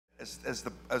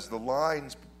as the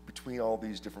lines between all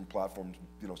these different platforms,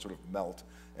 sort of melt,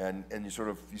 and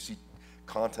you see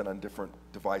content on different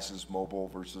devices, mobile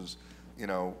versus,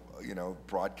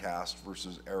 broadcast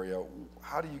versus area.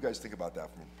 How do you guys think about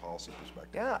that from a policy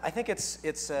perspective? Yeah, I think it's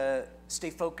stay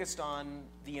focused on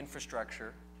the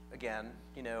infrastructure. Again,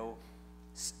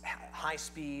 high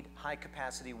speed, high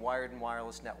capacity, wired and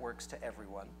wireless networks to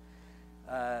everyone.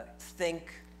 But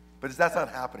that's not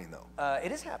happening though.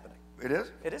 It is happening. It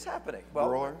is? It is happening. Well,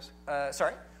 rural areas?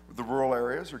 Sorry? The rural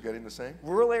areas are getting the same?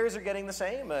 Rural areas are getting the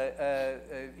same.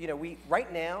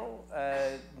 Right now,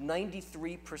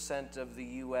 93% of the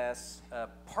U.S.,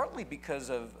 partly because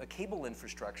of a cable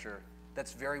infrastructure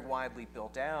that's very widely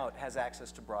built out, has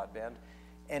access to broadband.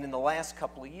 And in the last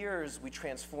couple of years, we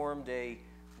transformed a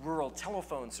rural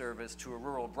telephone service to a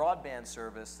rural broadband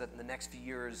service that in the next few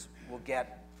years will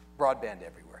get broadband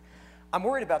everywhere. I'm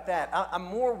worried about that. I'm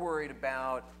more worried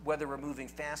about whether we're moving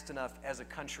fast enough as a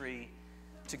country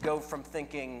to go from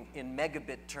thinking in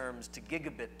megabit terms to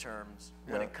gigabit terms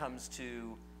when it comes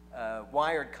to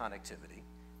wired connectivity.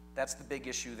 That's the big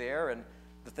issue there, and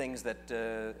the things that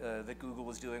Google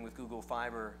is doing with Google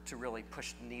Fiber to really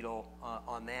push the needle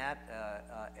on that,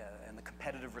 and the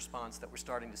competitive response that we're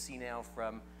starting to see now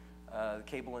from the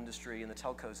cable industry and the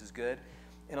telcos is good.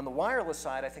 And on the wireless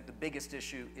side, I think the biggest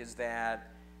issue is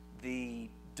that the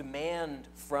demand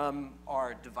from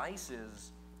our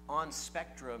devices on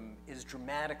spectrum is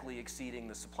dramatically exceeding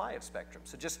the supply of spectrum.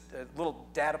 So just a little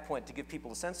data point to give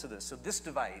people a sense of this. So this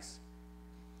device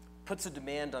puts a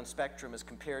demand on spectrum as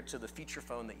compared to the feature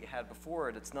phone that you had before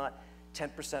it. It's not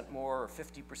 10% more or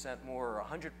 50% more or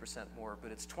 100% more,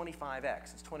 but it's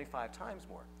 25x. It's 25 times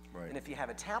more. Right. And if you have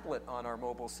a tablet on our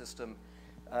mobile system,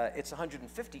 it's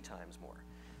 150 times more.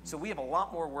 So we have a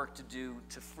lot more work to do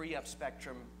to free up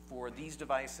spectrum for these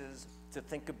devices, to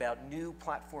think about new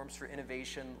platforms for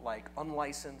innovation like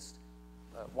unlicensed,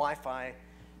 Wi-Fi.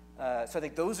 So I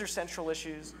think those are central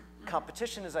issues.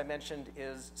 Competition, as I mentioned,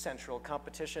 is central.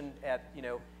 Competition at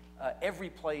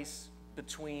every place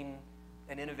between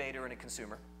an innovator and a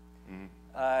consumer. Mm-hmm.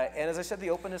 And as I said, the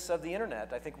openness of the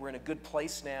internet. I think we're in a good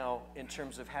place now in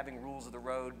terms of having rules of the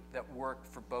road that work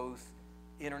for both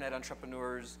internet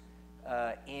entrepreneurs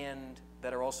and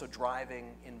that are also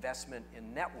driving investment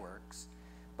in networks.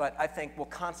 But I think we'll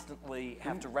constantly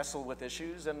have to wrestle with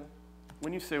issues. And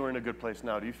when you say we're in a good place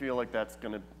now, do you feel like that's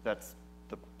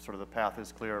the sort of the path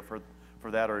is clear for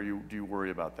that, or do you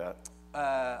worry about that?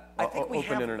 I think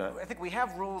internet. I think we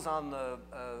have rules on the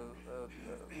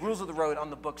rules of the road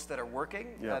on the books that are working.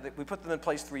 Yeah. We put them in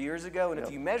place 3 years ago, and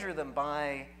if you measure them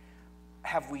by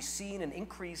have we seen an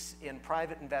increase in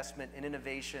private investment in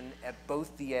innovation at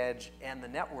both the edge and the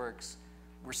networks,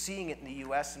 we're seeing it in the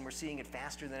US and we're seeing it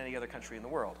faster than any other country in the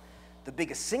world. The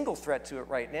biggest single threat to it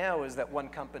right now is that one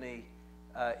company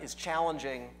is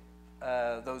challenging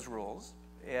those rules,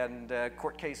 and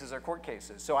court cases are court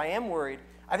cases. So I am worried.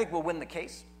 I think we'll win the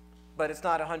case, but it's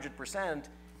not 100%,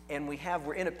 and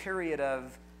we're in a period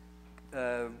of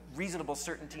reasonable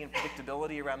certainty and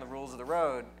predictability around the rules of the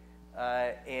road,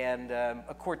 and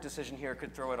a court decision here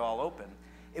could throw it all open.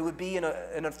 It would be an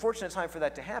unfortunate time for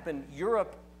that to happen.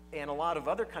 Europe and a lot of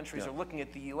other countries are looking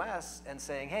at the US and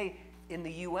saying, hey, in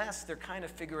the US, they're kind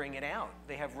of figuring it out.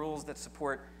 They have rules that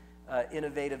support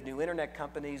innovative new internet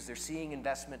companies. They're seeing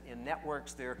investment in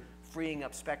networks. They're freeing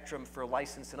up spectrum for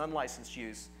licensed and unlicensed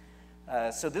use.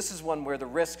 So this is one where the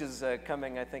risk is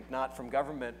coming, I think, not from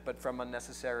government, but from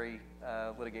unnecessary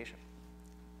litigation.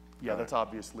 Yeah, it's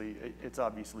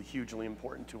obviously hugely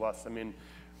important to us. I mean,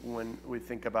 when we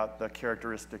think about the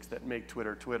characteristics that make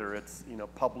Twitter Twitter, it's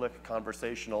public,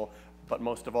 conversational, but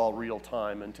most of all real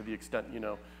time. And to the extent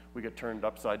we get turned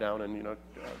upside down and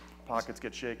pockets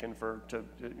get shaken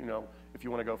if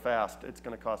you want to go fast, it's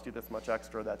going to cost you this much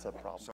extra. That's a problem.